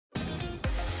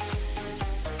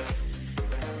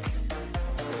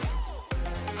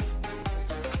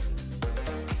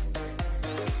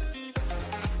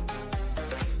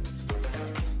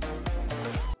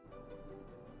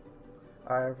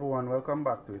Hi everyone, welcome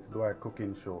back to Itsdwight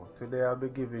Cooking Show. Today I'll be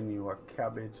giving you a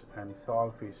cabbage and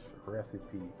saltfish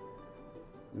recipe.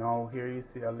 Now here you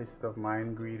see a list of my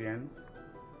ingredients.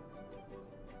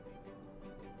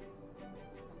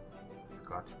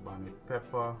 Scotch bonnet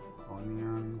pepper,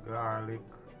 onion, garlic,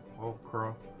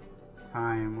 okra,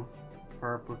 thyme,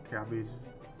 purple cabbage,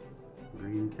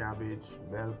 green cabbage,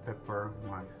 bell pepper,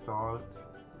 my salt,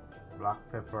 black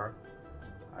pepper.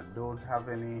 I don't have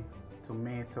any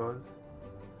tomatoes.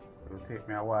 It will take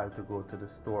me a while to go to the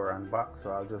store and back, so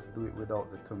I'll just do it without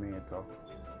the tomato.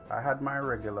 I had my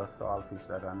regular saltfish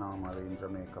that I normally in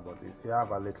Jamaica, but you see I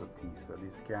have a little piece, so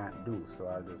this can't do, so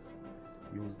I'll just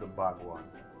use the bag one.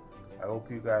 I hope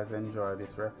you guys enjoy this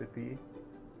recipe.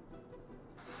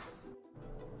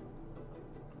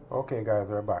 Okay guys,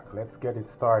 we're back. Let's get it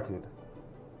started.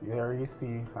 Here you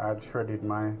see I had shredded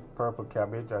my purple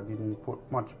cabbage. I didn't put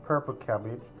much purple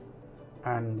cabbage.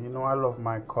 And you know I love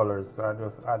my colors, so I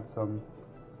just add some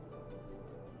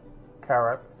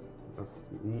carrots, just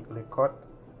neatly cut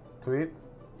to it.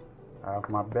 I have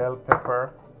my bell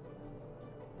pepper,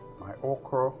 my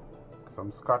okra,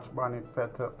 some scotch bonnet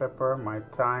pepper, my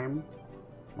thyme,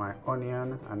 my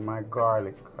onion, and my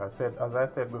garlic. As I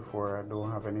said before, I don't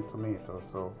have any tomatoes,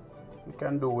 so you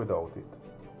can do without it.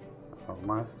 I have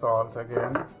my salt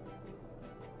again,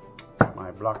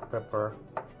 my black pepper,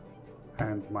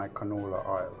 and my canola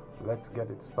oil. Let's get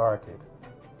it started.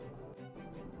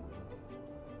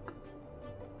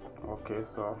 Okay,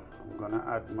 so I'm gonna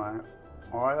add my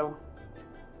oil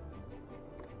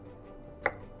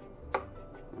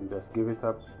and just give it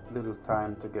a little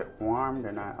time to get warm,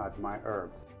 then I add my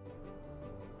herbs.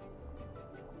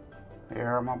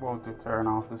 Here I'm about to turn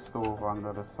off the stove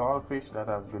under the saltfish that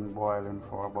has been boiling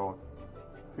for about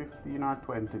 15 or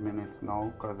 20 minutes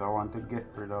now, because I want to get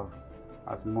rid of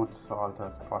as much salt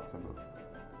as possible.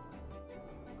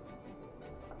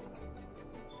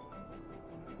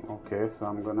 Okay, so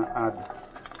I'm gonna add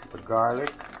the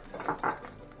garlic,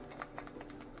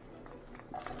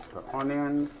 the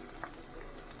onions,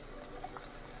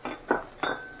 add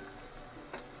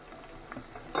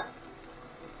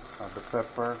the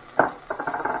pepper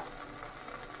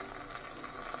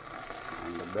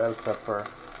and the bell pepper.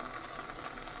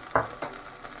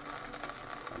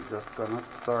 Just gonna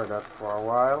stir that for a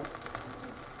while.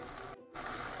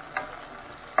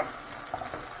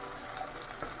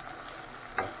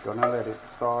 Just gonna let it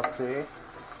saute.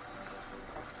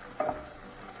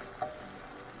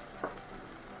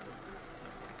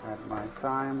 Add my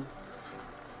thyme.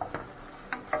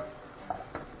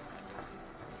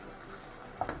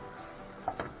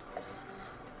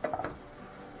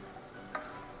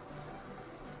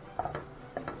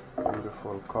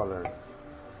 Beautiful colors.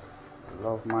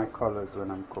 Love my colors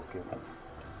when I'm cooking.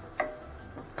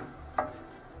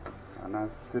 And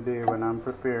as today when I'm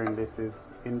preparing, this is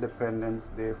Independence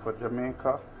Day for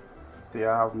Jamaica. See,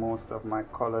 I have most of my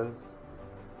colors,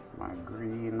 my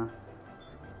green,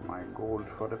 my gold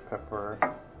for the pepper.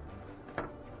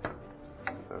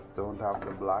 Just don't have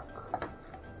the black.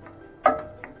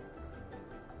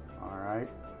 Alright.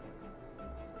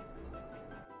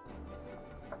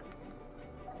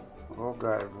 Oh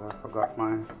guys, I forgot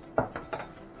my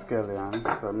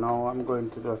scallion. So now I'm going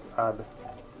to just add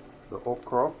the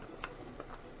okra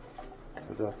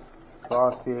to just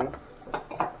saute,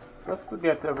 just to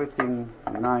get everything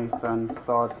nice and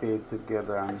sauteed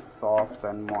together and soft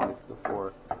and moist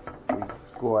before we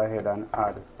go ahead and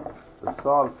add the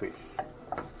saltfish.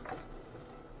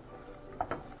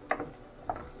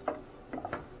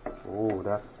 Oh,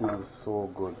 that smells so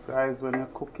good, guys. When you're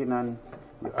cooking and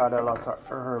you add a lot of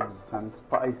herbs and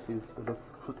spices to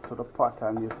the pot,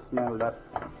 and you smell that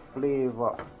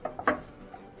flavor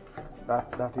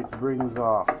that it brings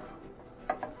off,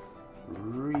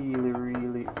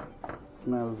 really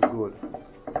smells good.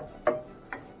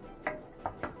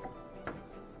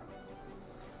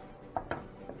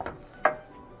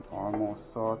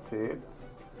 Almost sauteed.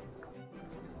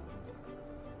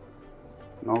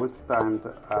 Now it's time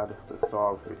to add the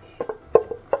saltfish.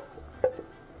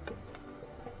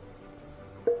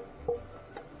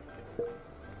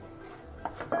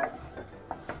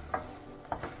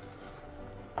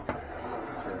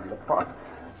 Pot.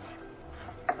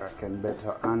 I can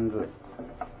better handle it.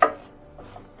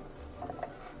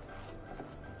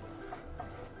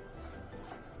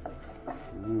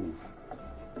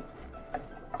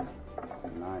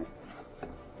 Nice.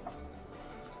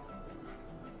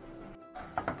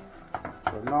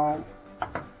 So now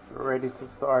we're ready to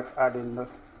start adding the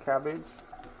cabbage.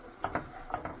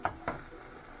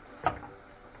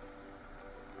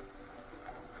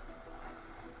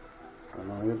 So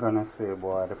now you're gonna say,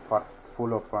 boy, the pot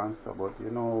full up and stuff, but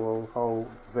you know how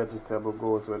vegetable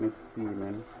goes when it's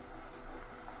steaming.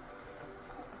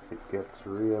 It gets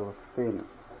real thin.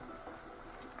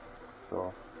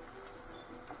 So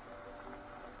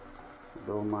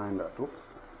don't mind that.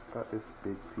 Oops, got this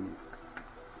big piece.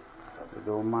 You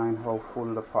don't mind how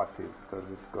full the pot is, because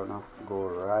it's gonna go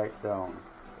right down,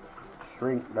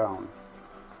 shrink down.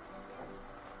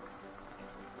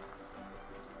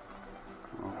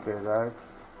 Okay guys,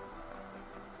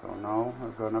 so now we're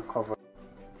gonna cover.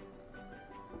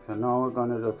 So now we're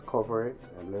gonna just cover it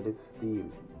and let it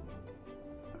steam,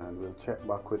 and we'll check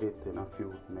back with it in a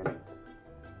few minutes.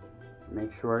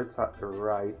 Make sure it's at the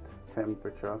right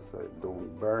temperature so it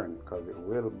don't burn, because it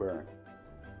will burn.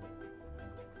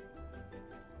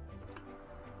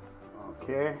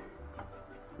 Okay,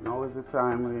 now is the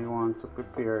time where you want to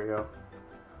prepare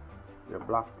your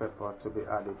black pepper to be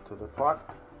added to the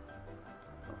pot.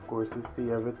 Of course, you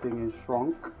see everything is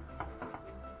shrunk.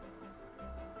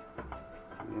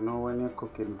 You know, when you're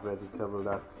cooking vegetable,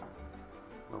 that's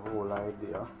the whole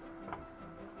idea.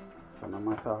 So no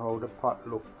matter how the pot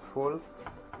looks full,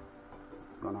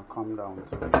 it's gonna come down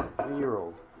to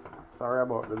 0. Sorry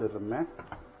about the little mess.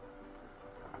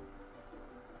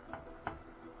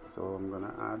 So I'm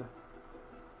gonna add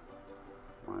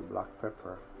my black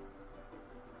pepper.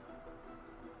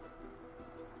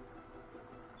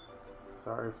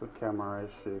 Sorry if the camera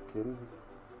is shaking.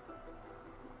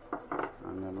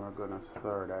 And then we're gonna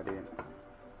stir that in.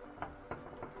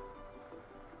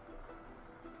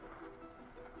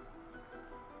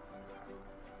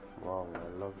 Wow,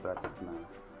 I love that smell.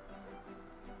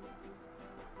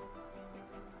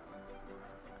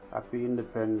 Happy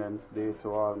Independence Day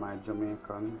to all my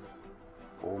Jamaicans,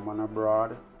 home and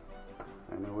abroad,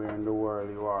 anywhere in the world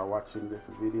you are watching this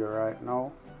video right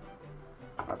now.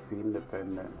 Happy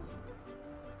Independence.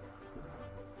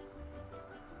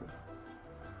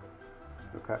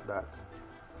 Look at that.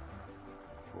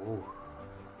 Oh,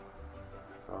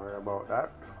 sorry about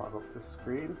that. Fog up the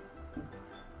screen.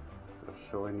 Just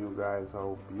showing you guys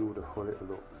how beautiful it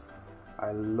looks.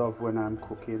 I love when I'm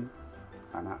cooking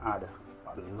and I add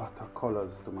a lot of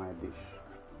colors to my dish.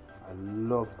 I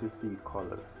love to see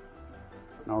colors.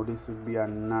 Now this would be a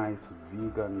nice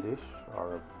vegan dish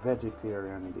or a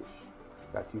vegetarian dish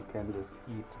that you can just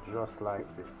eat just like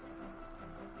this.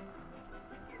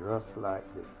 Just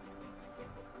like this.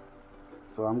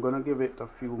 So I'm gonna give it a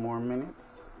few more minutes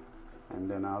and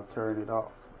then I'll turn it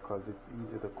off, because it's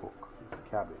easy to cook. It's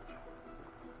cabbage.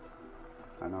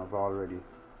 And I've already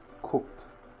cooked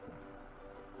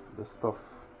the stuff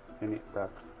in it that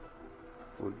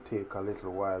would take a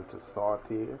little while to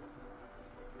saute it.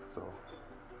 So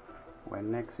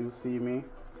when next you see me,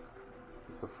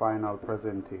 it's a final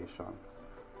presentation.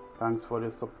 Thanks for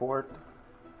the support.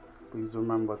 Please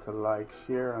remember to like,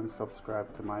 share and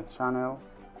subscribe to my channel.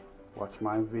 Watch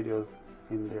my videos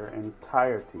in their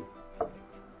entirety.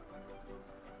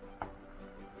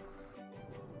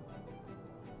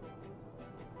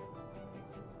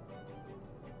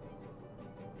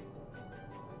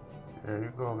 There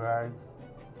you go guys,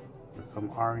 with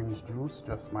some orange juice,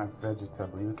 just my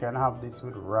vegetable. You can have this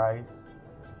with rice,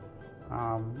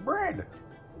 bread,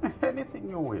 anything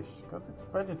you wish, because it's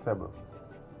vegetable.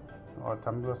 But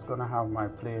I'm just gonna have my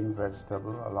plain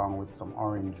vegetable along with some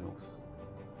orange juice.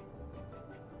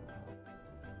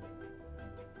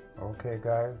 Okay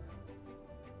guys,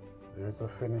 there's a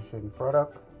finishing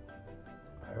product.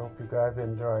 I hope you guys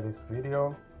enjoy this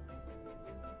video.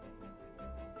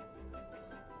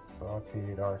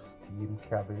 Sauteed or steamed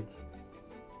cabbage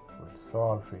with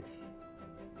saltfish.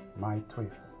 My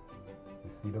twist. You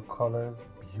see the colors?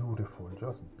 Beautiful,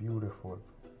 just beautiful.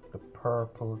 The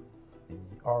purple, the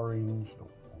orange, the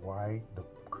white, the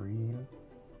green.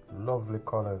 Lovely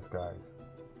colors guys.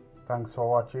 Thanks for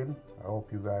watching. I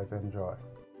hope you guys enjoy.